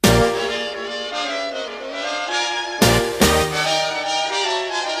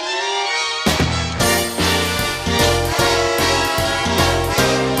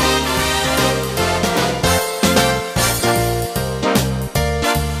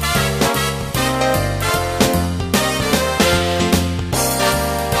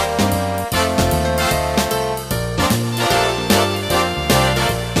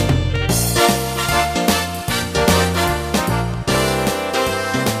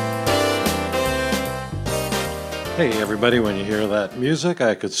Hey everybody, when you hear that music,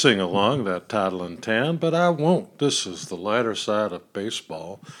 I could sing along, that Toddlin' Tan, but I won't. This is the lighter side of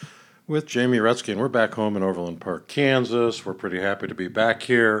baseball with Jamie Rutsky, and we're back home in Overland Park, Kansas. We're pretty happy to be back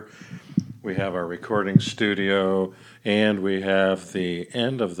here. We have our recording studio, and we have the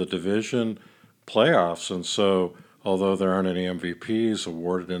end of the division playoffs, and so although there aren't any MVPs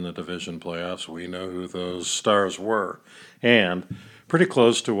awarded in the division playoffs, we know who those stars were. And pretty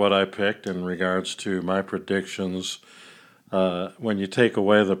close to what I picked in regards to my predictions. When you take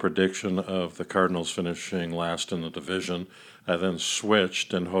away the prediction of the Cardinals finishing last in the division, I then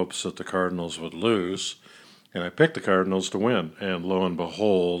switched in hopes that the Cardinals would lose, and I picked the Cardinals to win, and lo and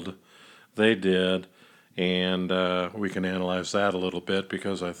behold, they did, and we can analyze that a little bit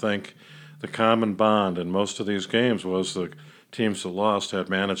because I think the common bond in most of these games was the teams that lost had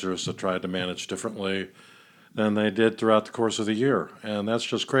managers that tried to manage differently than they did throughout the course of the year, and that's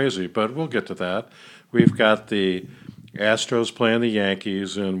just crazy, but we'll get to that. We've got the Astros playing the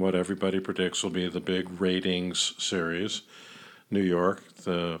Yankees in what everybody predicts will be the big ratings series. New York,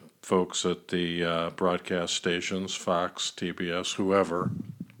 the folks at the broadcast stations, Fox, TBS, whoever,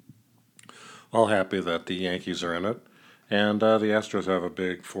 all happy that the Yankees are in it. And the Astros have a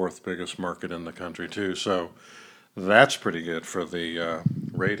big fourth biggest market in the country, too. So that's pretty good for the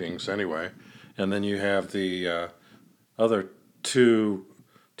ratings anyway. And then you have the other two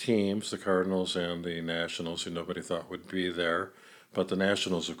teams, the Cardinals and the Nationals, who nobody thought would be there. But the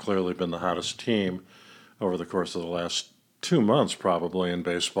Nationals have clearly been the hottest team over the course of the last 2 months, probably, in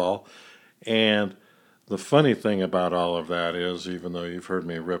baseball. And the funny thing about all of that is, even though you've heard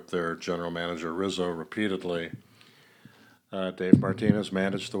me rip their general manager Rizzo repeatedly, Dave Martinez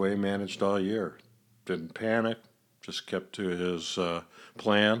managed the way he managed all year. Didn't panic, just kept to his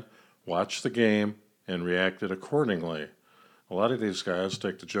plan, watched the game, and reacted accordingly. A lot of these guys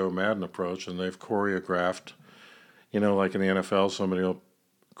take the Joe Madden approach, and they've choreographed, like in the NFL, somebody will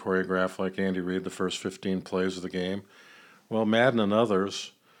choreograph like Andy Reid the first 15 plays of the game. Well, Madden and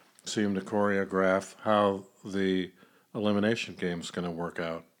others seem to choreograph how the elimination game is going to work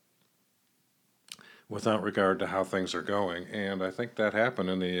out without regard to how things are going. And I think that happened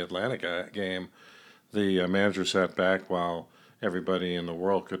in the Atlanta game. The manager sat back while everybody in the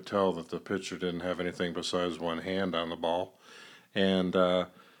world could tell that the pitcher didn't have anything besides one hand on the ball. And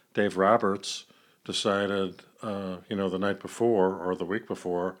Dave Roberts decided, the night before or the week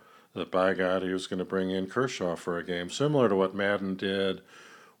before, that by God he was going to bring in Kershaw for a game, similar to what Madden did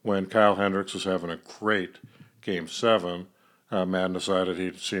when Kyle Hendricks was having a great Game 7. Madden decided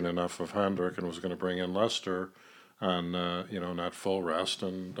he'd seen enough of Hendrick and was going to bring in Lester on, not full rest,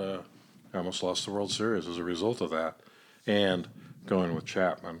 and almost lost the World Series as a result of that. And going with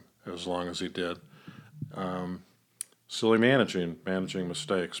Chapman as long as he did. Silly managing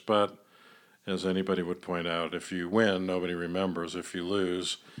mistakes, but as anybody would point out, if you win, nobody remembers. If you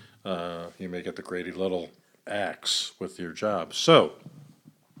lose, you may get the Grady Little axe with your job. So,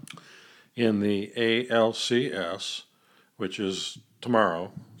 in the ALCS, which is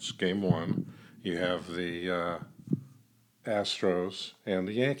tomorrow, it's Game 1, you have the Astros and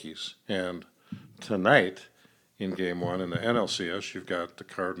the Yankees. And tonight, in Game 1 in the NLCS, you've got the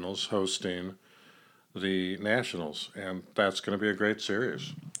Cardinals hosting the Nationals, and that's going to be a great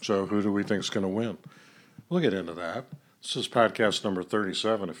series. So who do we think is going to win? We'll get into that. This is podcast number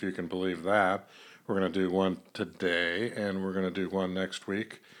 37, if you can believe that. We're going to do one today, and we're going to do one next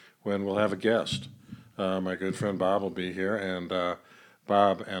week when we'll have a guest. My good friend Bob will be here, and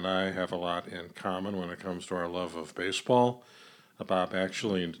Bob and I have a lot in common when it comes to our love of baseball. Bob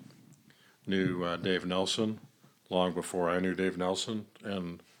actually knew Dave Nelson long before I knew Dave Nelson,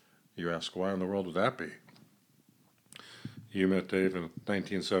 and you ask, why in the world would that be? You met Dave in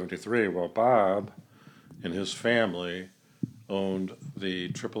 1973. Well, Bob and his family owned the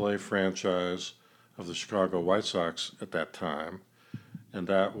AAA franchise of the Chicago White Sox at that time, and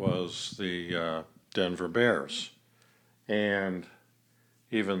that was the Denver Bears. And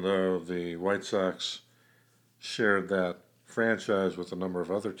even though the White Sox shared that franchise with a number of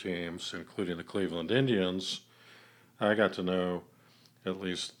other teams, including the Cleveland Indians, I got to know, at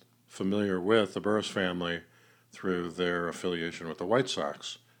least familiar with, the Burris family through their affiliation with the White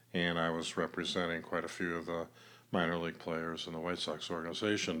Sox. And I was representing quite a few of the minor league players in the White Sox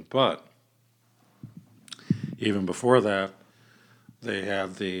organization. But even before that, they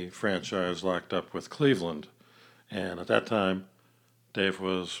had the franchise locked up with Cleveland. And at that time, Dave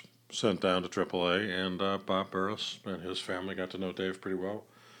was sent down to AAA, and Bob Burris and his family got to know Dave pretty well.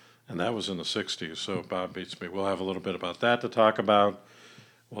 And that was in the 60s, so Bob beats me. We'll have a little bit about that to talk about.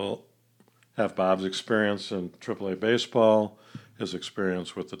 We'll have Bob's experience in AAA baseball, his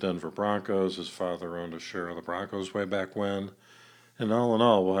experience with the Denver Broncos. His father owned a share of the Broncos way back when. And all in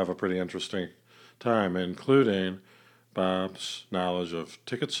all, we'll have a pretty interesting time, including Bob's knowledge of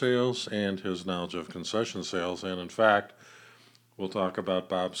ticket sales and his knowledge of concession sales. And in fact, we'll talk about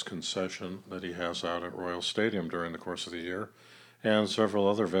Bob's concession that he has out at Royal Stadium during the course of the year and several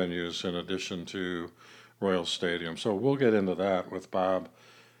other venues in addition to Royal Stadium. So we'll get into that with Bob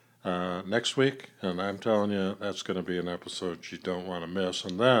next week, and I'm telling you, that's going to be an episode you don't want to miss.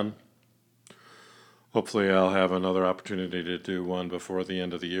 And then hopefully I'll have another opportunity to do one before the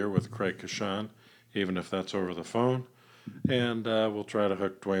end of the year with Craig Kashan, even if that's over the phone. And we'll try to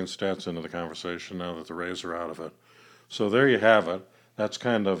hook Dwayne Stats into the conversation now that the Rays are out of it. So there you have it. That's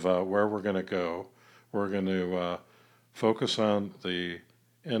kind of where we're going to go. We're going to focus on the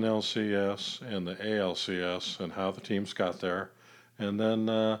NLCS and the ALCS and how the teams got there. And then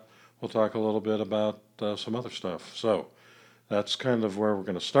we'll talk a little bit about some other stuff. So that's kind of where we're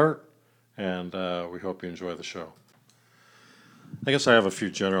going to start. And we hope you enjoy the show. I guess I have a few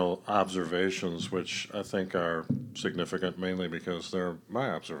general observations, which I think are significant mainly because they're my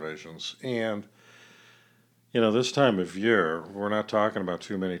observations. And, this time of year, we're not talking about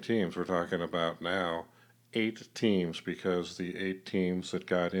too many teams. We're talking about now 8 teams, because the 8 teams that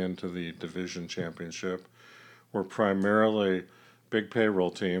got into the division championship were primarily big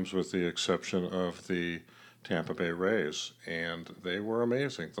payroll teams with the exception of the Tampa Bay Rays, and they were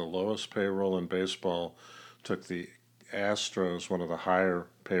amazing. The lowest payroll in baseball took the Astros, one of the higher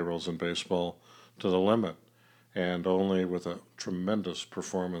payrolls in baseball, to the limit, and only with a tremendous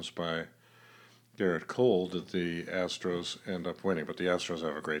performance by Garrett Cole did the Astros end up winning. But the Astros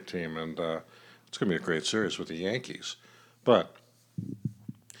have a great team, and it's going to be a great series with the Yankees. But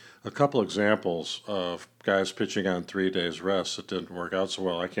a couple examples of guys pitching on 3 days rest that didn't work out so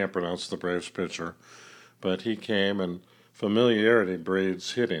well. I can't pronounce the Braves pitcher, but he came, and familiarity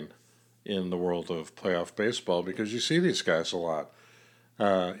breeds hitting in the world of playoff baseball because you see these guys a lot.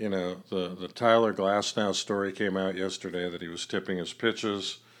 The Tyler Glasnow story came out yesterday that he was tipping his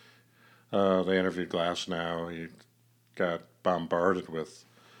pitches. They interviewed Glasnow. He got bombarded with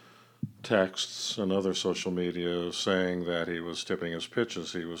texts and other social media saying that he was tipping his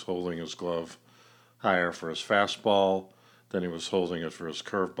pitches. He was holding his glove higher for his fastball than he was holding it for his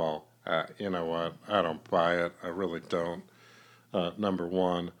curveball. You know what? I don't buy it. I really don't. Number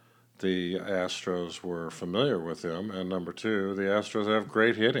one, the Astros were familiar with him, and number two, the Astros have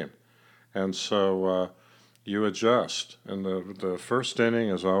great hitting. And so you adjust. And the first inning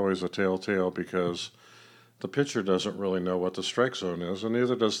is always a telltale because the pitcher doesn't really know what the strike zone is, and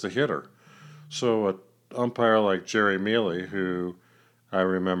neither does the hitter. So an umpire like Jerry Mealy, who I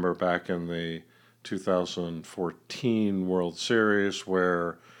remember back in the 2014 World Series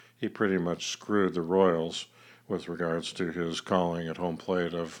where he pretty much screwed the Royals with regards to his calling at home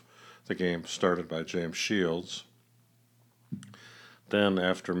plate of the game started by James Shields. Then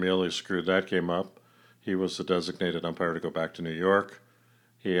after Mealy screwed that game up, he was the designated umpire to go back to New York.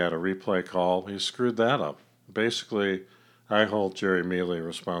 He had a replay call. He screwed that up. Basically, I hold Jerry Mealy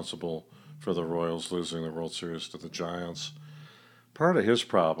responsible for the Royals losing the World Series to the Giants. Part of his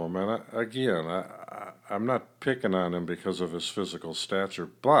problem, and I'm not picking on him because of his physical stature,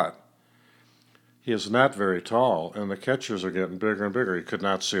 but he is not very tall, and the catchers are getting bigger and bigger. He could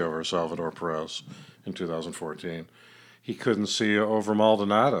not see over Salvador Perez in 2014. He couldn't see over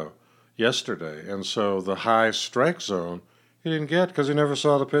Maldonado yesterday, and so the high strike zone he didn't get because he never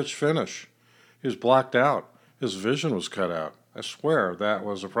saw the pitch finish. He was blocked out. His vision was cut out. I swear that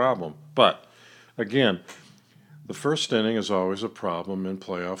was a problem. But, again, the first inning is always a problem in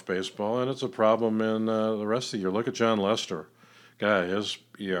playoff baseball, and it's a problem in the rest of the year. Look at John Lester. Guy, his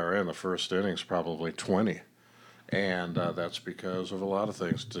ERA in the first inning is probably 20, and that's because of a lot of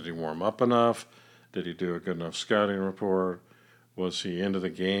things. Did he warm up enough? Did he do a good enough scouting report? Was he into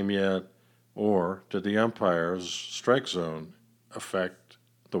the game yet? Or did the umpire's strike zone affect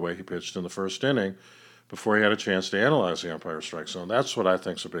the way he pitched in the first inning before he had a chance to analyze the umpire's strike zone? That's what I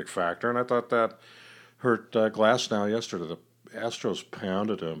think is a big factor, and I thought that hurt Glasnow yesterday. The Astros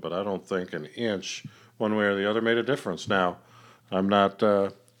pounded him, but I don't think an inch one way or the other made a difference. Now, I'm not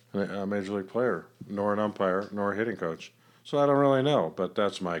a major league player, nor an umpire, nor a hitting coach, so I don't really know, but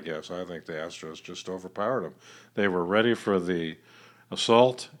that's my guess. I think the Astros just overpowered them. They were ready for the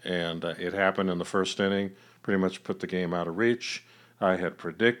assault, and it happened in the first inning, pretty much put the game out of reach. I had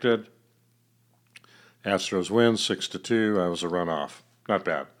predicted Astros win 6-2. I was a runoff. Not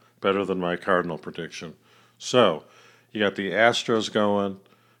bad. Better than my Cardinal prediction. So, you got the Astros going.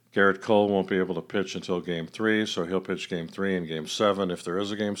 Garrett Cole won't be able to pitch until Game 3, so he'll pitch Game 3 and Game 7 if there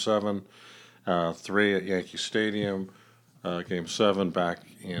is a Game 7. 3 at Yankee Stadium. Game 7 back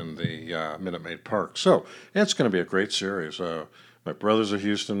in the Minute Maid Park. So it's going to be a great series. My brother's a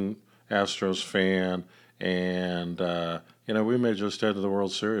Houston Astros fan, and we may just head to the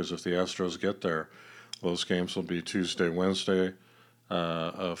World Series if the Astros get there. Those games will be Tuesday, Wednesday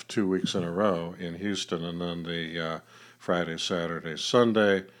of 2 weeks in a row in Houston, and then the Friday, Saturday,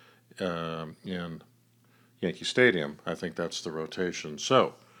 Sunday in Yankee Stadium. I think that's the rotation.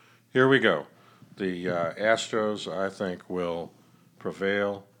 So here we go. The Astros, I think, will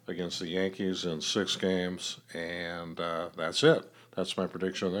prevail against the Yankees in 6 games, and that's it. That's my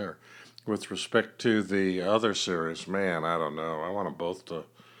prediction there. With respect to the other series, man, I don't know. I want them both to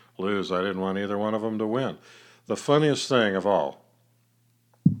lose. I didn't want either one of them to win. The funniest thing of all,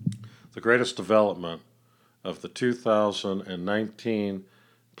 the greatest development of the 2019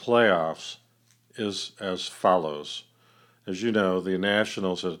 playoffs is as follows. As you know, the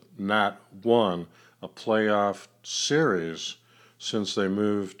Nationals have not won a playoff series since they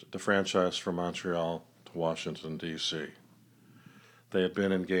moved the franchise from Montreal to Washington, D.C. They had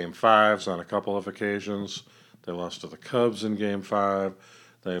been in Game 5s on a couple of occasions. They lost to the Cubs in Game 5.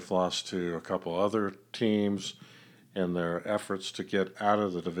 They've lost to a couple other teams in their efforts to get out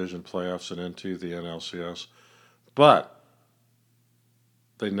of the division playoffs and into the NLCS. But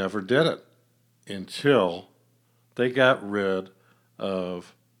they never did it until they got rid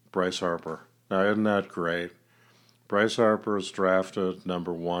of Bryce Harper. Now, isn't that great? Bryce Harper is drafted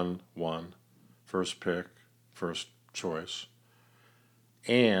number 1, first pick, first choice.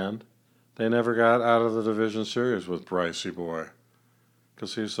 And they never got out of the division series with Brycey boy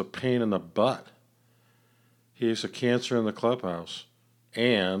because he's a pain in the butt. He's a cancer in the clubhouse.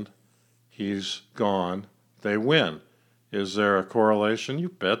 And he's gone. They win. Is there a correlation? You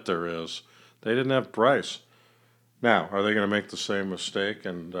bet there is. They didn't have Bryce. Now, are they going to make the same mistake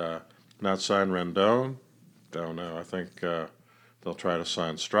and not sign Rendon? Don't know. I think they'll try to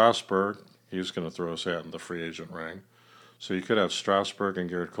sign Strasburg. He's going to throw his hat in the free agent ring. So you could have Strasburg and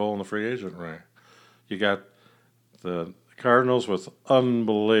Garrett Cole in the free agent ring. You got the Cardinals with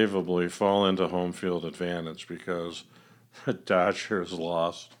unbelievably fall into home field advantage because the Dodgers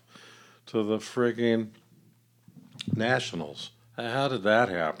lost to the frigging Nationals. How did that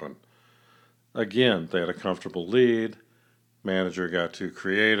happen? Again, they had a comfortable lead. Manager got too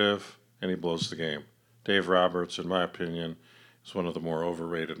creative, and he blows the game. Dave Roberts, in my opinion, is one of the more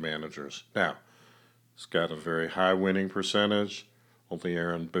overrated managers. Now, he's got a very high winning percentage. Only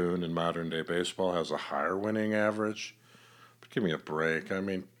Aaron Boone in modern-day baseball has a higher winning average. But give me a break. I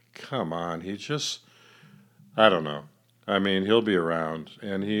mean, come on. I don't know. I mean, he'll be around,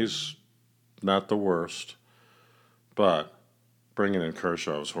 and he's not the worst. But bringing in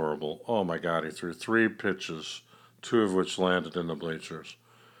Kershaw was horrible. Oh, my God, he threw 3 pitches, 2 of which landed in the bleachers.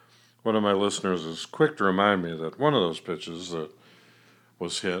 One of my listeners is quick to remind me that one of those pitches that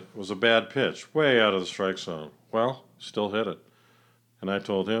was hit was a bad pitch, way out of the strike zone. Well, still hit it. And I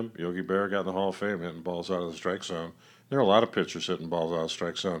told him, Yogi Berra got in the Hall of Fame hitting balls out of the strike zone. There are a lot of pitchers hitting balls out of the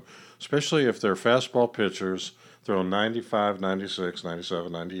strike zone, especially if they're fastball pitchers throwing 95, 96,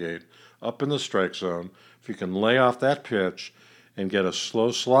 97, 98 up in the strike zone. If you can lay off that pitch and get a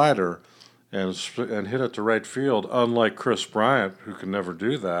slow slider and hit it to right field, unlike Chris Bryant, who can never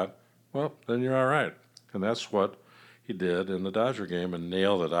do that, well, then you're all right. And that's what he did in the Dodger game and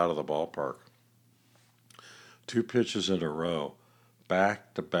nailed it out of the ballpark. 2 pitches in a row,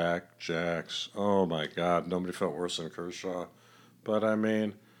 back-to-back jacks. Oh, my God, nobody felt worse than Kershaw. But, I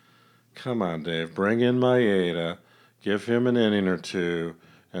mean, come on, Dave, bring in Maeda, give him an inning or 2,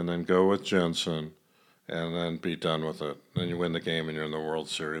 and then go with Jensen, and then be done with it. Then you win the game and you're in the World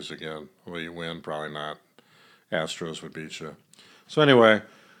Series again. Will you win? Probably not. Astros would beat you. So anyway,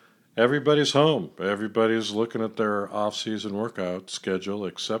 everybody's home. Everybody's looking at their off-season workout schedule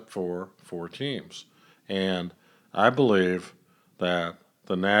except for 4 teams. And I believe that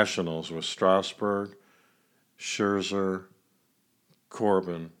the Nationals with Strasburg, Scherzer,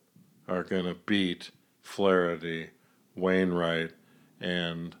 Corbin are going to beat Flaherty, Wainwright,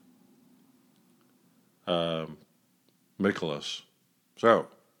 and Mikolas. So,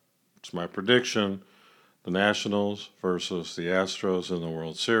 it's my prediction. The Nationals versus the Astros in the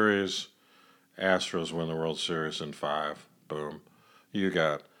World Series. Astros win the World Series in 5. Boom. You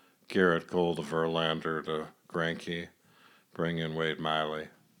got Garrett Cole to Verlander to Greinke. Bring in Wade Miley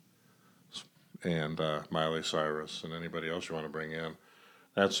and Miley Cyrus and anybody else you want to bring in.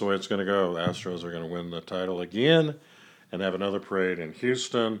 That's the way it's going to go. The Astros are going to win the title again and have another parade in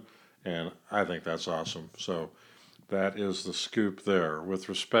Houston, and I think that's awesome. So that is the scoop there. With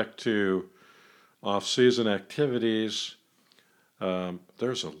respect to off-season activities,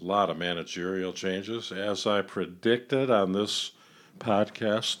 There's a lot of managerial changes. As I predicted on this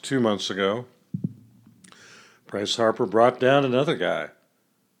podcast 2 months ago, Bryce Harper brought down another guy.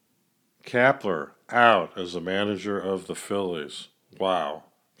 Kapler out as the manager of the Phillies. Wow.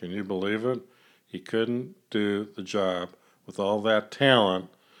 Can you believe it? He couldn't do the job with all that talent.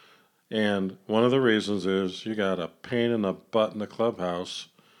 And one of the reasons is you got a pain in the butt in the clubhouse,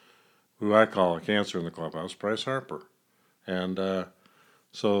 who I call a cancer in the clubhouse, Bryce Harper. And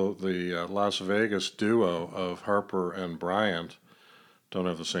so the Las Vegas duo of Harper and Bryant don't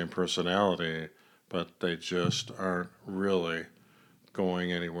have the same personality, but they just aren't really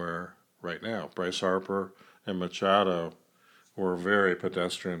going anywhere right now. Bryce Harper and Machado were very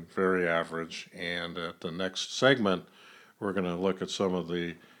pedestrian, very average, and at the next segment, we're going to look at some of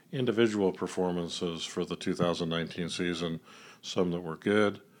the individual performances for the 2019 season, some that were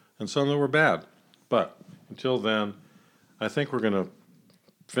good and some that were bad. But until then, I think we're going to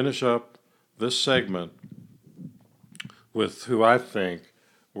finish up this segment with who I think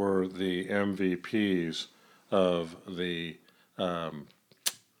were the MVPs of the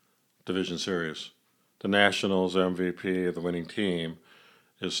division series. The Nationals MVP, the winning team,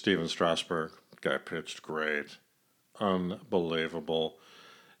 is Steven Strasburg. The guy pitched great. Unbelievable.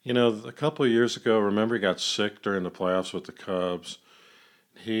 You know, a couple of years ago, remember he got sick during the playoffs with the Cubs?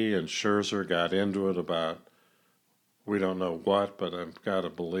 He and Scherzer got into it about, we don't know what, but I've got to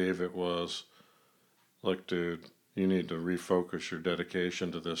believe it was, look, dude, you need to refocus your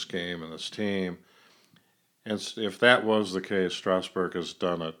dedication to this game and this team. And if that was the case, Strasburg has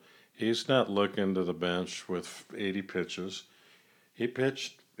done it. He's not looking to the bench with 80 pitches. He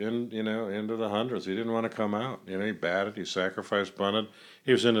pitched into the hundreds. He didn't want to come out. He batted, he sacrificed, bunted.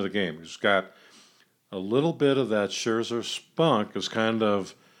 He was into the game. He's got a little bit of that Scherzer spunk is kind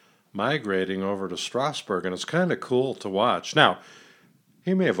of migrating over to Strasburg, and it's kind of cool to watch. Now,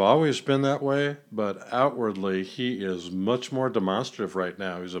 he may have always been that way, but outwardly he is much more demonstrative right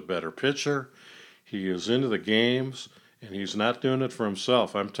now. He's a better pitcher. He is into the games, and he's not doing it for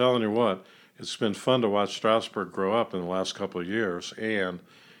himself. I'm telling you what, it's been fun to watch Strasburg grow up in the last couple of years, and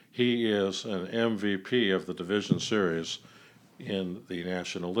he is an MVP of the division series in the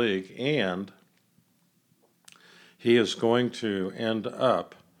National League, and he is going to end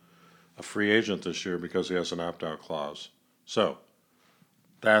up a free agent this year because he has an opt-out clause. So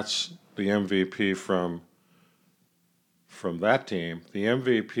that's the MVP from that team. The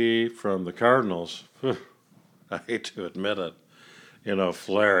MVP from the Cardinals, I hate to admit it,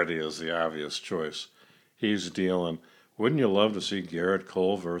 Flaherty is the obvious choice. He's dealing. Wouldn't you love to see Garrett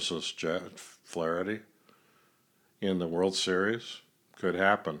Cole versus Flaherty in the World Series? Could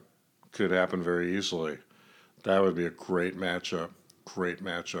happen. Could happen very easily. That would be a great matchup. Great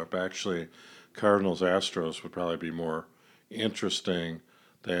matchup. Actually, Cardinals-Astros would probably be more interesting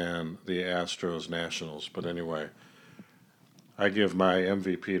than the Astros-Nationals. But anyway, I give my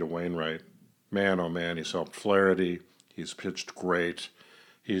MVP to Wainwright. Man, oh man, he's helped Flaherty. He's pitched great.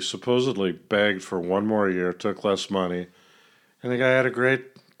 He supposedly begged for one more year, took less money, and the guy had a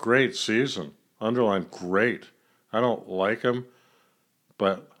great season. Underline great. I don't like him,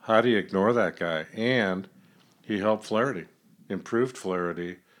 but how do you ignore that guy? And he helped Flaherty, improved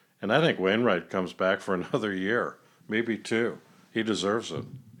Flaherty, and I think Wainwright comes back for another year, maybe two. He deserves it.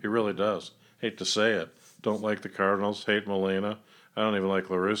 He really does. Hate to say it. Don't like the Cardinals. Hate Molina. I don't even like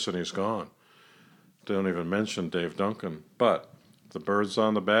La Russa, and he's gone. Don't even mention Dave Duncan. But the bird's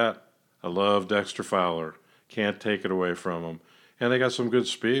on the bat. I love Dexter Fowler. Can't take it away from him. And they got some good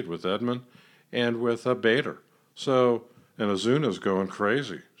speed with Edman and with Bader. So, and Ozuna's going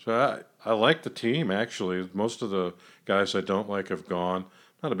crazy. So I like the team, actually. Most of the guys I don't like have gone.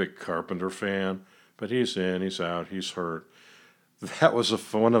 Not a big Carpenter fan, but he's in, he's out, he's hurt. That was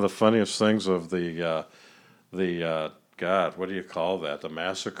one of the funniest things of the God, what do you call that? The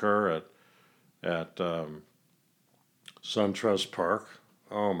massacre at SunTrust Park.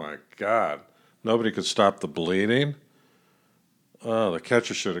 Oh my God! Nobody could stop the bleeding. Oh, the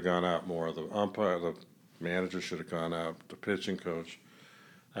catcher should have gone out more. The umpire, the manager should have gone out. The pitching coach.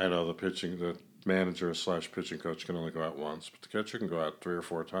 I know the manager / pitching coach can only go out once, but the catcher can go out 3 or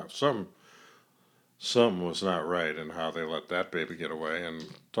 4 times. Something was not right in how they let that baby get away. And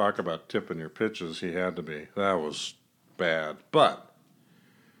talk about tipping your pitches, he had to be. That was bad. But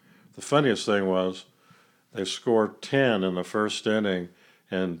the funniest thing was they scored 10 in the first inning,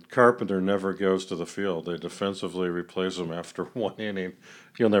 and Carpenter never goes to the field. They defensively replace him after 1 inning.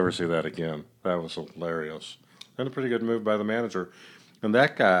 You'll never see that again. That was hilarious. And a pretty good move by the manager. And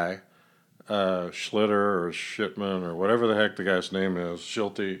that guy, Schlitter or Shitman or whatever the heck the guy's name is,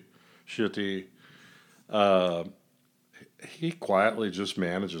 Shitty, he quietly just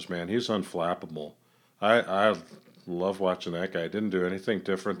manages, man. He's unflappable. I love watching that guy. Didn't do anything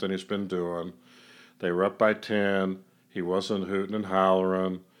different than he's been doing. They were up by 10. He wasn't hooting and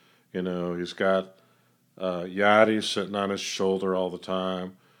hollering. He's got Yachty sitting on his shoulder all the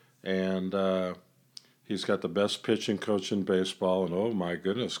time. And he's got the best pitching coach in baseball. And oh my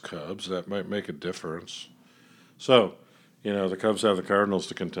goodness, Cubs, that might make a difference. So, the Cubs have the Cardinals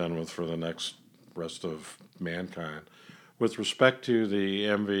to contend with for the next rest of mankind. With respect to the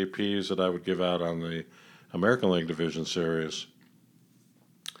MVPs that I would give out on the American League Division Series,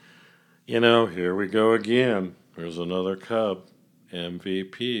 here we go again. There's another Cub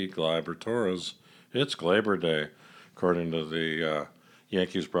MVP, Gleyber Torres. It's Gleyber Day, according to the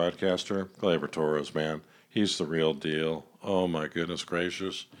Yankees broadcaster. Gleyber Torres, man, he's the real deal. Oh my goodness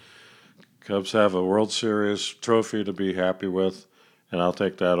gracious. Cubs have a World Series trophy to be happy with, and I'll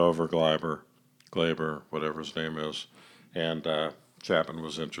take that over Gleyber, whatever his name is. And Chapman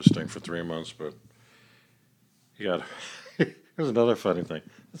was interesting for 3 months, but he got. Here's another funny thing.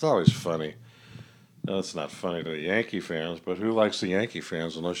 It's always funny. No, it's not funny to the Yankee fans, but who likes the Yankee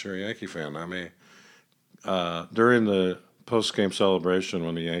fans unless you're a Yankee fan? I mean, during the post-game celebration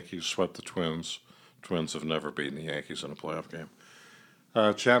when the Yankees swept the Twins have never beaten the Yankees in a playoff game.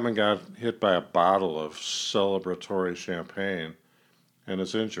 Chapman got hit by a bottle of celebratory champagne and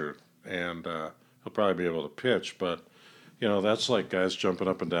is injured, and he'll probably be able to pitch, but that's like guys jumping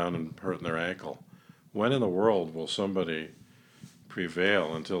up and down and hurting their ankle. When in the world will somebody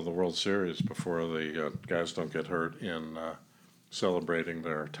prevail until the World Series before the guys don't get hurt in celebrating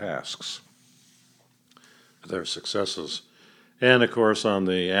their tasks, their successes? And, of course, on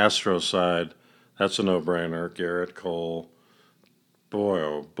the Astros side, that's a no-brainer. Garrett Cole, boy,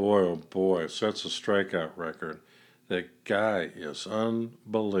 oh boy, sets a strikeout record. The guy is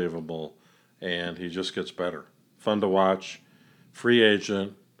unbelievable, and he just gets better. Fun to watch. Free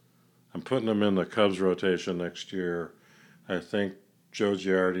agent. I'm putting him in the Cubs rotation next year. I think Joe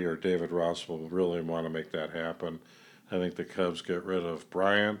Girardi or David Ross will really want to make that happen. I think the Cubs get rid of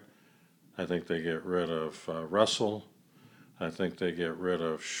Bryant. I think they get rid of Russell. I think they get rid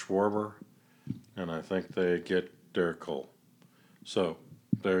of Schwarber. And I think they get Garrett Cole. So,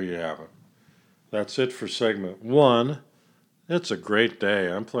 there you have it. That's it for segment 1. It's a great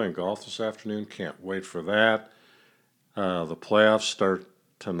day. I'm playing golf this afternoon. Can't wait for that. The playoffs start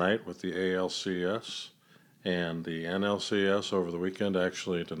tonight with the ALCS and the NLCS over the weekend.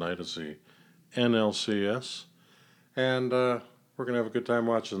 Actually, tonight is the NLCS. And we're going to have a good time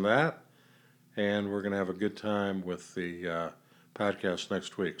watching that. And we're going to have a good time with the podcast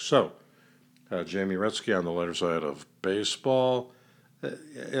next week. So, Jamie Retzky on the lighter side of baseball.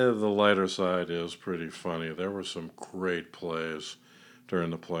 The lighter side is pretty funny. There were some great plays during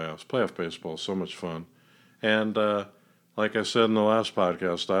the playoffs. Playoff baseball is so much fun. And like I said in the last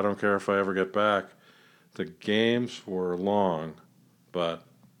podcast, I don't care if I ever get back. The games were long, but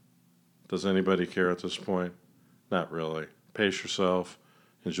does anybody care at this point? Not really. Pace yourself.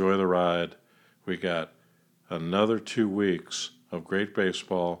 Enjoy the ride. We got another 2 weeks of great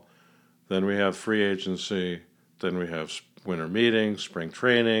baseball. Then we have free agency. Then we have winter meetings, spring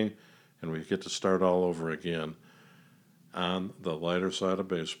training, and we get to start all over again on the lighter side of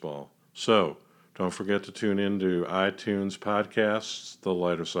baseball. So, don't forget to tune in to iTunes podcasts, The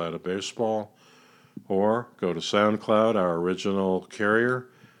Lighter Side of Baseball, or go to SoundCloud, our original carrier,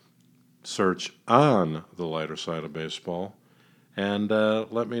 search on The Lighter Side of Baseball, and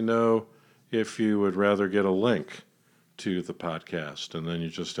let me know if you would rather get a link to the podcast, and then you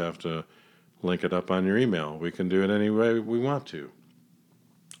just have to link it up on your email. We can do it any way we want to.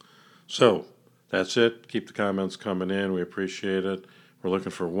 So, that's it. Keep the comments coming in. We appreciate it. We're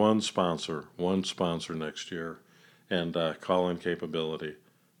looking for one sponsor next year, and call-in capability.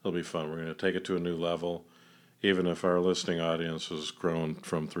 It'll be fun. We're going to take it to a new level, even if our listening audience has grown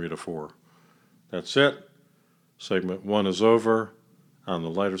from 3 to 4. That's it. Segment 1 is over. On the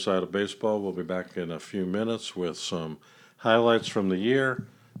lighter side of baseball, we'll be back in a few minutes with some highlights from the year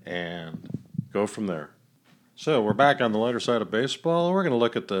and go from there. So we're back on the lighter side of baseball. We're going to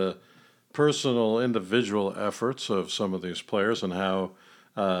look at the personal, individual efforts of some of these players and how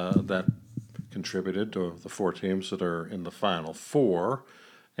that contributed to the 4 teams that are in the Final Four.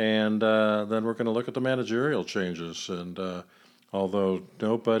 And then we're going to look at the managerial changes. And although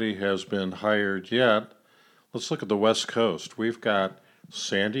nobody has been hired yet, let's look at the West Coast. We've got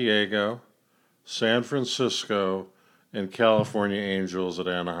San Diego, San Francisco, and California Angels at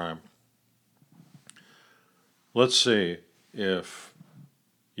Anaheim. Let's see if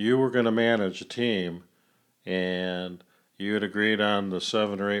you were going to manage a team and You had agreed on the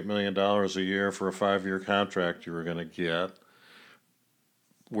 $7 or $8 million a year for a 5-year contract you were going to get.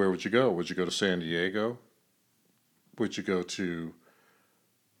 Where would you go? Would you go to San Diego? Would you go to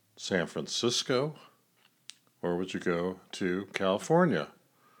San Francisco? Or would you go to California?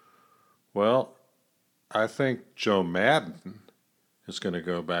 Well, I think Joe Madden is going to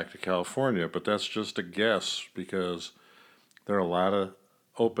go back to California, but that's just a guess because there are a lot of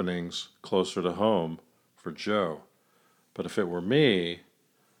openings closer to home for Joe. But if it were me,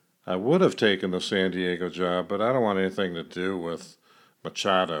 I would have taken the San Diego job, but I don't want anything to do with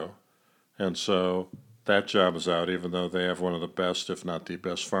Machado. And so that job is out, even though they have one of the best, if not the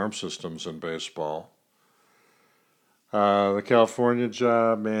best, farm systems in baseball. The California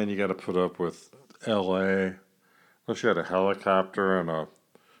job, man, you got to put up with L.A. Unless you had a helicopter and a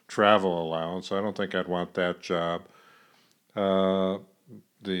travel allowance, I don't think I'd want that job. The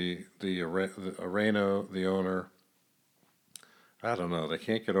Areno, the owner, I don't know. They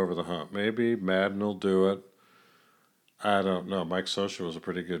can't get over the hump. Maybe Madden will do it. I don't know. Mike Scioscia was a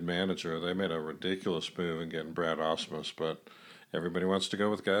pretty good manager. They made a ridiculous move in getting Brad Ausmus, but everybody wants to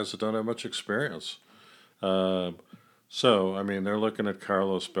go with guys that don't have much experience. They're looking at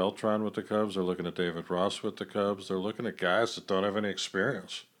Carlos Beltran with the Cubs. They're looking at David Ross with the Cubs. They're looking at guys that don't have any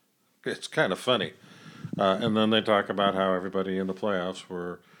experience. It's kind of funny. And then they talk about how everybody in the playoffs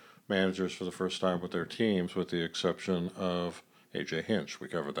were managers for the first time with their teams, with the exception of A.J. Hinch. We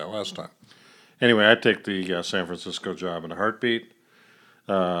covered that last time. Anyway, I'd take the San Francisco job in a heartbeat,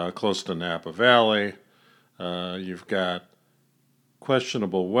 close to Napa Valley. You've got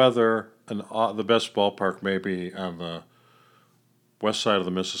questionable weather, and the best ballpark may be on the west side of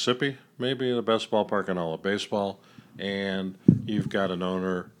the Mississippi, maybe the best ballpark in all of baseball, and you've got an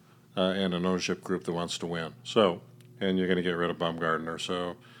owner and an ownership group that wants to win. So, and you're going to get rid of Baumgartner,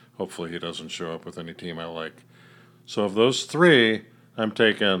 so hopefully he doesn't show up with any team I like. So of those three, I'm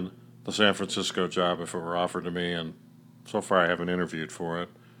taking the San Francisco job if it were offered to me, and so far I haven't interviewed for it.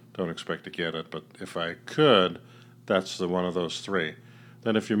 Don't expect to get it, but if I could, that's the one of those three.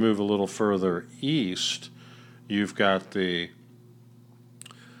 Then if you move a little further east, you've got the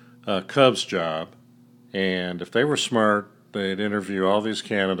Cubs job, and if they were smart, they'd interview all these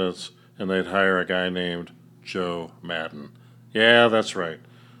candidates and they'd hire a guy named Joe Madden. Yeah, that's right.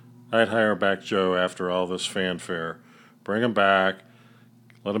 I'd hire back Joe after all this fanfare. Bring him back.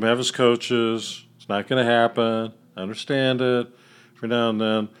 Let him have his coaches. It's not going to happen. I understand it. Every now and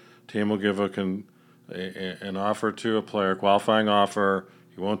then, team will give an offer to a player, qualifying offer.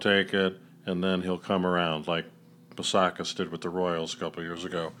 He won't take it, and then he'll come around like Basakis did with the Royals a couple of years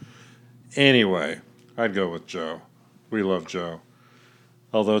ago. Anyway, I'd go with Joe. We love Joe.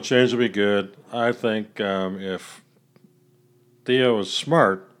 Although change would be good, I think if Theo is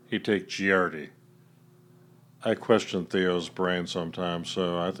smart, he'd take Giardi. I question Theo's brain sometimes,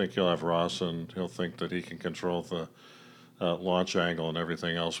 so I think he'll have Ross, and he'll think that he can control the launch angle and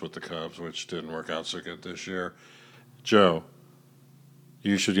everything else with the Cubs, which didn't work out so good this year. Joe,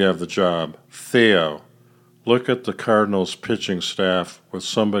 you should have the job. Theo, look at the Cardinals' pitching staff with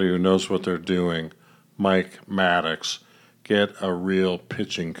somebody who knows what they're doing. Mike Maddox. Get a real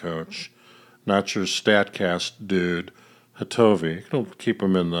pitching coach, not your StatCast dude, Hatovi. Don't keep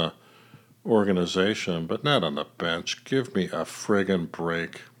him in the organization, but not on the bench. Give me a friggin'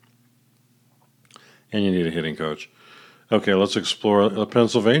 break. And you need a hitting coach. Okay, let's explore the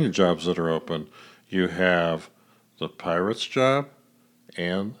Pennsylvania jobs that are open. You have the Pirates job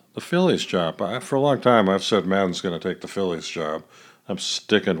and the Phillies job. For a long time, I've said Madden's going to take the Phillies job. I'm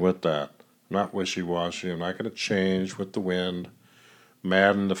sticking with that. I'm not wishy-washy. I'm not going to change with the wind.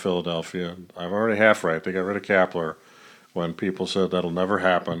 Madden to Philadelphia. I'm already half right. They got rid of Kapler when people said that'll never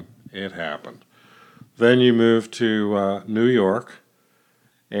happen. It happened. Then you move to New York,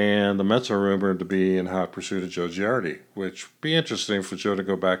 and the Mets are rumored to be in hot pursuit of Joe Giardi, which would be interesting for Joe to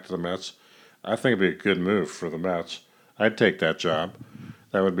go back to the Mets. I think it'd be a good move for the Mets. I'd take that job.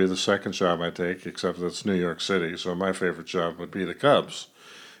 That would be the second job I'd take, except that it's New York City, so my favorite job would be the Cubs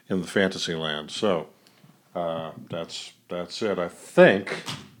in the fantasy land. So that's it. I think,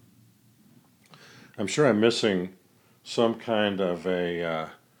 I'm sure I'm missing some kind of a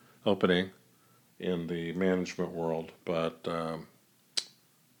opening in the management world, but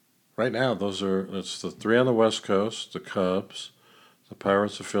right now it's the three on the West Coast: the Cubs, the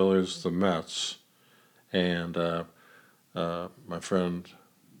Pirates, the Phillies, the Mets, and my friend,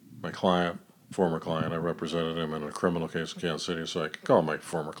 my client, former client. I represented him in a criminal case in Kansas City, so I can call him my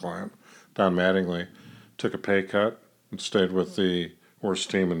former client. Don Mattingly took a pay cut and stayed with the worst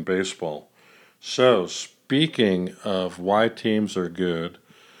team in baseball. So speaking of why teams are good.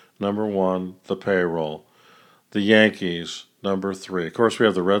 Number one, the payroll. The Yankees, number 3. Of course, we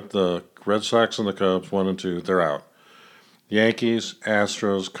have the Red Sox and the Cubs, 1 and 2. They're out. Yankees,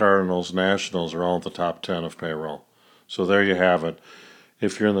 Astros, Cardinals, Nationals are all in the top 10 of payroll. So there you have it.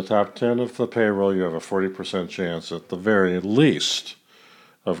 If you're in the top 10 of the payroll, you have a 40% chance at the very least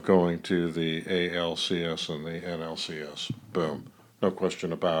of going to the ALCS and the NLCS. Boom. No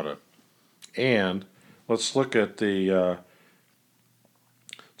question about it. And let's look at the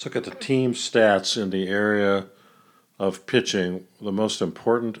team stats in the area of pitching. The most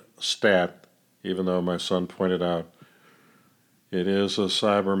important stat, even though my son pointed out it is a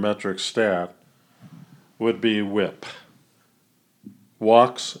cybermetric stat, would be WHIP.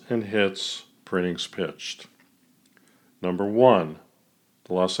 Walks and hits per innings pitched. Number 1,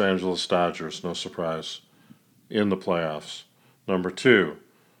 the Los Angeles Dodgers, no surprise, in the playoffs. Number 2,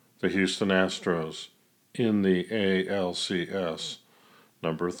 the Houston Astros in the ALCS.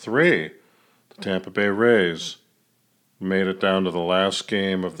 Number 3, the Tampa Bay Rays made it down to the last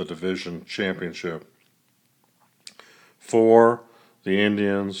game of the division championship. 4, the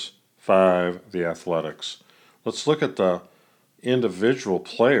Indians. 5, the Athletics. Let's look at the individual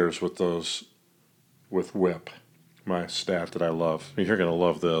players with WHIP. My stat that I love. You're going to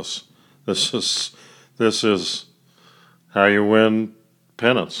love this. This is how you win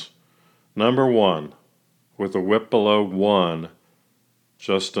pennants. Number 1, with a WHIP below 1,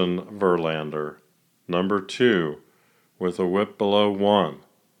 Justin Verlander. Number 2, with a WHIP below 1,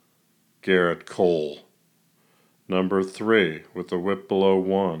 Garrett Cole. Number 3, with a WHIP below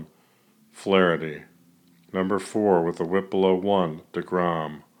 1, Flaherty. Number 4, with a WHIP below 1,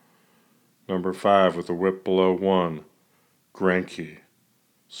 DeGrom. Number 5, with a WHIP below 1, Greinke.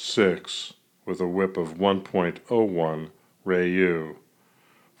 6, with a WHIP of 1.01, Ryu.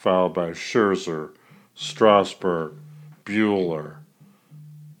 Followed by Scherzer, Strasburg, Buehler,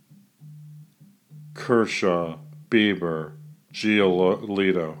 Kershaw, Bieber,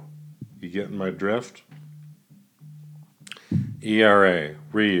 Giolito. You getting my drift? ERA,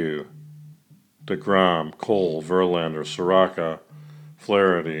 Ryu, DeGrom, Cole, Verlander, Soraka,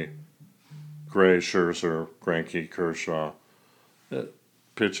 Flaherty, Gray, Scherzer, Greinke, Kershaw.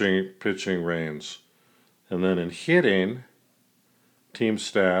 Pitching reigns. And then in hitting, team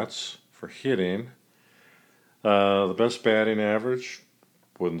stats for hitting, the best batting average,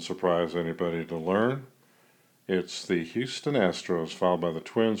 wouldn't surprise anybody to learn. It's the Houston Astros, followed by the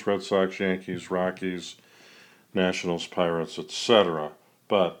Twins, Red Sox, Yankees, Rockies, Nationals, Pirates, etc.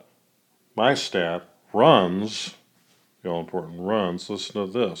 But my stat, runs, the all-important runs, listen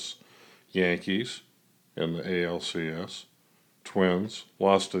to this. Yankees in the ALCS, Twins,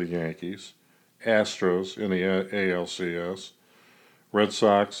 lost to the Yankees, Astros in the ALCS, Red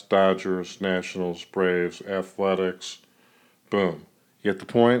Sox, Dodgers, Nationals, Braves, Athletics, boom. You get the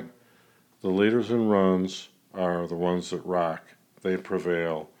point? The leaders in runs are the ones that rock. They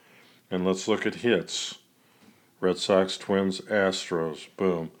prevail. And let's look at hits. Red Sox, Twins, Astros,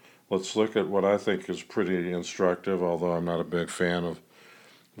 boom. Let's look at what I think is pretty instructive, although I'm not a big fan of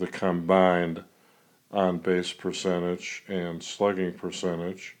the combined on-base percentage and slugging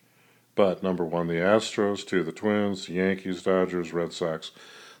percentage. But number 1, the Astros, 2, the Twins, the Yankees, Dodgers, Red Sox.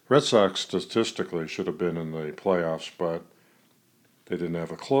 Red Sox statistically should have been in the playoffs, but they didn't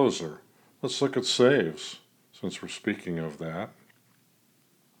have a closer. Let's look at saves, since we're speaking of that.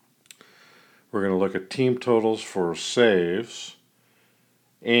 We're going to look at team totals for saves,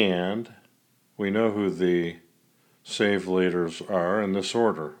 and we know who the save leaders are in this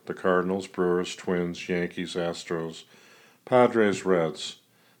order. The Cardinals, Brewers, Twins, Yankees, Astros, Padres, Reds.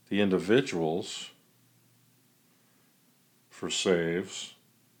 The individuals for saves,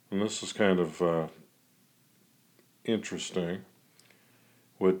 and this is kind of interesting,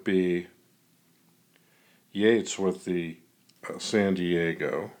 would be Yates with the San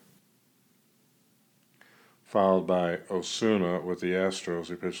Diego, followed by Osuna with the Astros,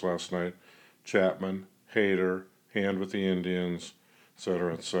 he pitched last night, Chapman, Hader, Hand with the Indians,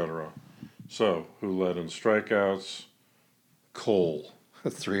 etc., etc. So, who led in strikeouts? Cole,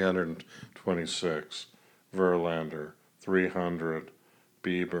 326. Verlander, 300.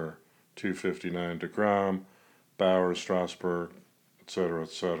 Bieber, 259. DeGrom, Bauer, Strasburg, etc.,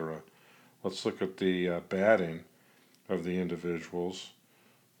 etc. Let's look at the batting of the individuals.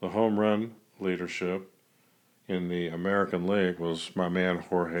 The home run leadership in the American League was my man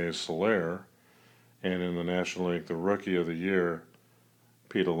Jorge Soler, and in the National League, the Rookie of the Year,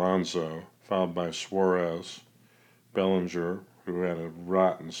 Pete Alonso, followed by Suarez, Bellinger, who had a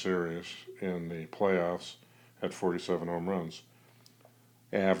rotten series in the playoffs, had 47 home runs.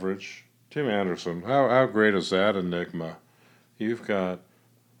 Average, Tim Anderson. How great is that enigma? You've got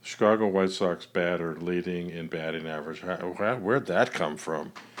Chicago White Sox batter leading in batting average. Where'd that come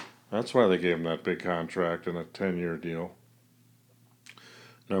from? That's why they gave him that big contract and a 10-year deal.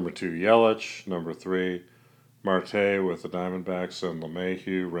 Number 2, Yelich. Number 3, Marte with the Diamondbacks, and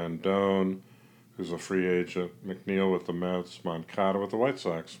LeMahieu, Rendon, who's a free agent, McNeil with the Mets, Moncada with the White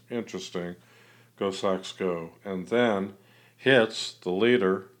Sox. Interesting. Go Sox go. And then hits the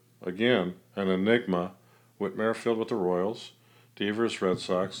leader, again, an enigma, Whit Merrifield with the Royals, Devers Red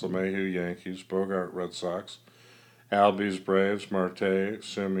Sox, LeMahieu Yankees, Bogart Red Sox, Albies Braves, Marte,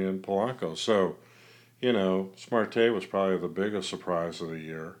 Simeon, Polanco. So, Marte was probably the biggest surprise of the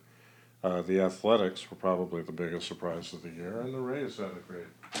year. The Athletics were probably the biggest surprise of the year, and the Rays had a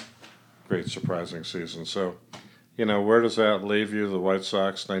great surprising season. So, where does that leave you? The White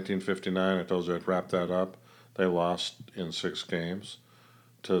Sox, 1959, I told you I'd wrap that up. They lost in 6 games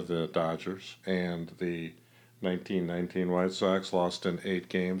to the Dodgers, and the 1919 White Sox lost in 8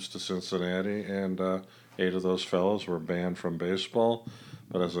 games to Cincinnati, and 8 of those fellows were banned from baseball.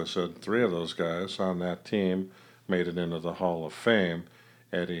 But as I said, 3 of those guys on that team made it into the Hall of Fame.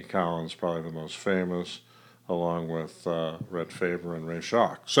 Eddie Collins, probably the most famous, along with Red Faber and Ray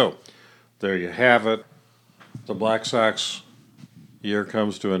Schoch. So there you have it. The Black Sox year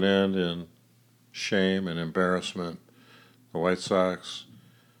comes to an end in shame and embarrassment. The White Sox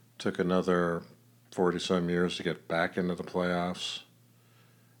took another 40-some years to get back into the playoffs.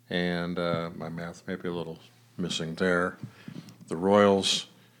 And my math may be a little missing there. The Royals,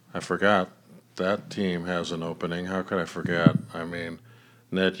 I forgot, that team has an opening. How could I forget? I mean,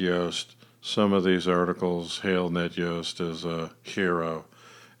 Ned Yost, some of these articles hail Ned Yost as a hero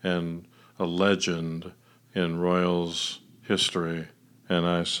and a legend in Royals history. And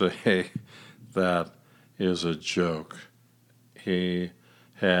I say that is a joke. He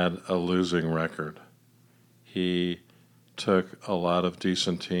had a losing record. He took a lot of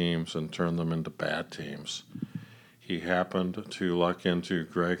decent teams and turned them into bad teams. He happened to luck into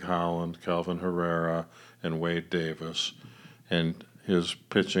Greg Holland, Calvin Herrera, and Wade Davis, and his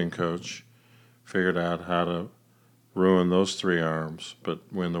pitching coach figured out how to ruin those 3 arms but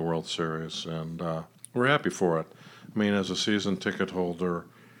win the World Series, and we're happy for it. I mean, as a season ticket holder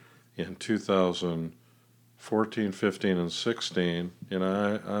in 2014, 15, and 16,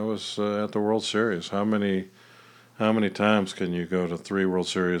 I was at the World Series. How many times can you go to 3 World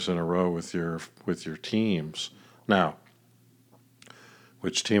Series in a row with your teams? Now,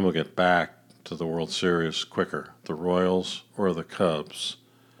 which team will get back to the World Series quicker, the Royals or the Cubs?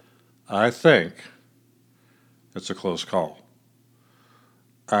 I think it's a close call.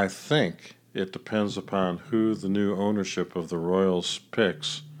 I think it depends upon who the new ownership of the Royals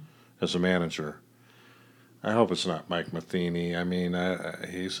picks as a manager. I hope it's not Mike Matheny. I mean,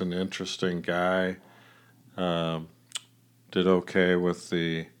 he's an interesting guy. Did okay with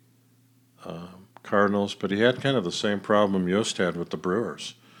the Cardinals, but he had kind of the same problem Yost had with the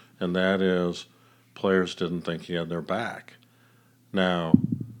Brewers, and that is players didn't think he had their back. Now,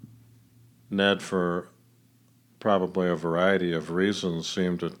 Ned, for probably a variety of reasons,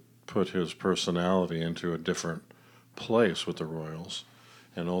 seemed to put his personality into a different place with the Royals,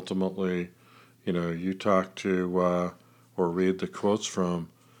 and ultimately, you talk to or read the quotes from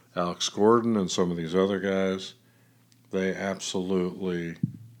Alex Gordon and some of these other guys, they absolutely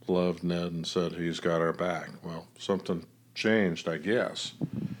loved Ned and said he's got our back. Well, something changed, I guess.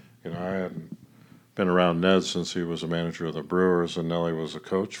 I hadn't been around Ned since he was a manager of the Brewers and Nelly was a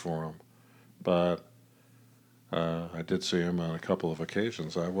coach for him. But I did see him on a couple of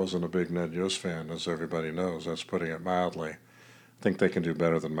occasions. I wasn't a big Ned Yost fan, as everybody knows. That's putting it mildly. I think they can do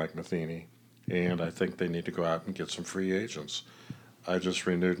better than Mike Matheny, and I think they need to go out and get some free agents. I just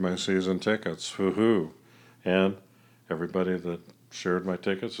renewed my season tickets. Woohoo! And everybody that shared my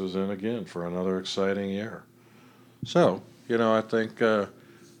tickets is in again for another exciting year. So, I think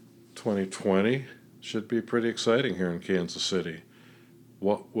 2020 should be pretty exciting here in Kansas City.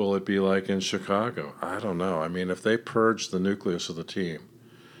 What will it be like in Chicago? I don't know. I mean, if they purge the nucleus of the team,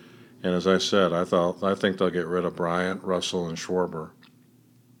 and as I said, I think they'll get rid of Bryant, Russell, and Schwarber.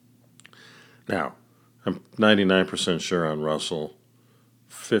 Now, I'm 99% sure on Russell,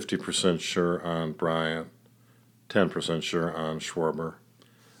 50% sure on Bryant, 10% sure on Schwarber.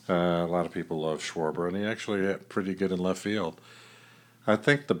 A lot of people love Schwarber, and he actually hit pretty good in left field. I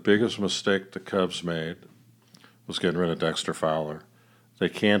think the biggest mistake the Cubs made was getting rid of Dexter Fowler. They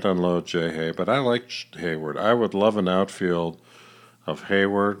can't unload Jay Hay, but I like Hayward. I would love an outfield of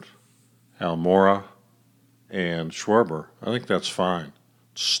Hayward, Almora, and Schwarber. I think that's fine.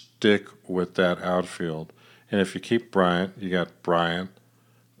 Stick with that outfield. And if you keep Bryant, you got Bryant,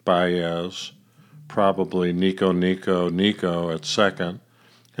 Baez, probably Nico at second,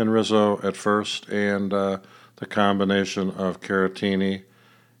 and Rizzo at first, and the combination of Caratini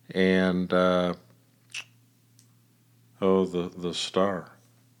and the star,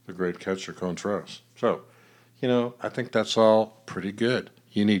 the great catcher Contreras. So, I think that's all pretty good.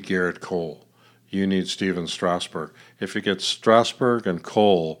 You need Garrett Cole. You need Steven Strasburg. If you get Strasburg and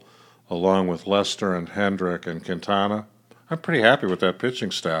Cole along with Lester and Hendrick and Quintana, I'm pretty happy with that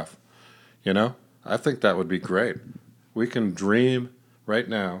pitching staff. I think that would be great. We can dream right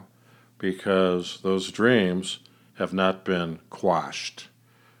now because those dreams have not been quashed.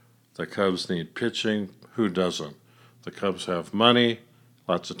 The Cubs need pitching. Who doesn't? The Cubs have money.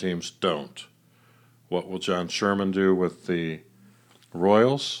 Lots of teams don't. What will John Sherman do with the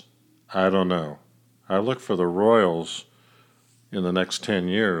Royals? I don't know. I look for the Royals in the next 10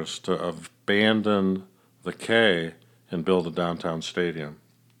 years to abandon the K and build a downtown stadium.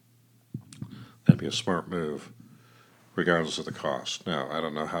 That'd be a smart move, regardless of the cost. Now, I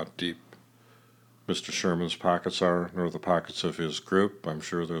don't know how deep Mr. Sherman's pockets are, nor the pockets of his group. I'm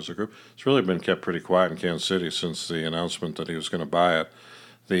sure there's a group. It's really been kept pretty quiet in Kansas City since the announcement that he was going to buy it.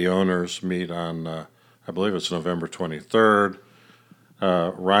 The owners meet on, I believe it's November 23rd.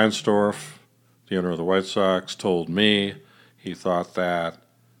 Reinsdorf, the owner of the White Sox, told me he thought that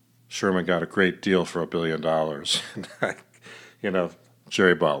Sherman got a great deal for $1 billion.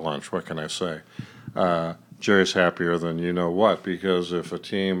 Jerry bought lunch. What can I say? Jerry's happier than you know what, because if a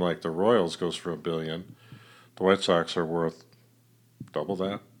team like the Royals goes for $1 billion, the White Sox are worth double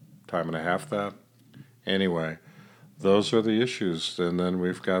that, time and a half that. Anyway, those are the issues. And then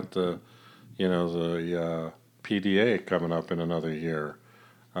we've got the PDA coming up in another year.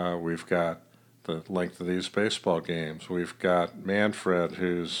 We've got the length of these baseball games. We've got Manfred,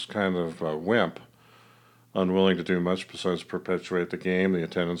 who's kind of a wimp, unwilling to do much besides perpetuate the game. The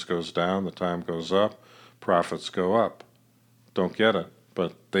attendance goes down, the time goes up, profits go up. Don't get it,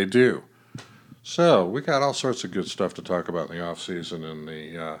 but they do. So we got all sorts of good stuff to talk about in the off season,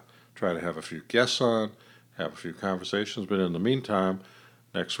 and try to have a few guests on, have a few conversations. But in the meantime,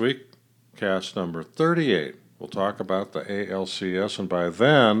 next week, cast number 38, we'll talk about the ALCS, and by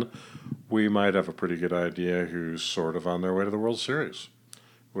then we might have a pretty good idea who's sort of on their way to the World Series.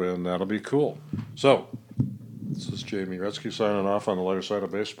 And that'll be cool. So, this is Jamie Retzky signing off on the lighter side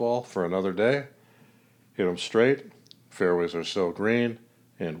of baseball for another day. Hit 'em straight, fairways are still green,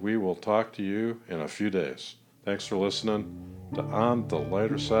 and we will talk to you in a few days. Thanks for listening to On the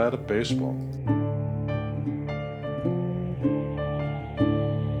Lighter Side of Baseball.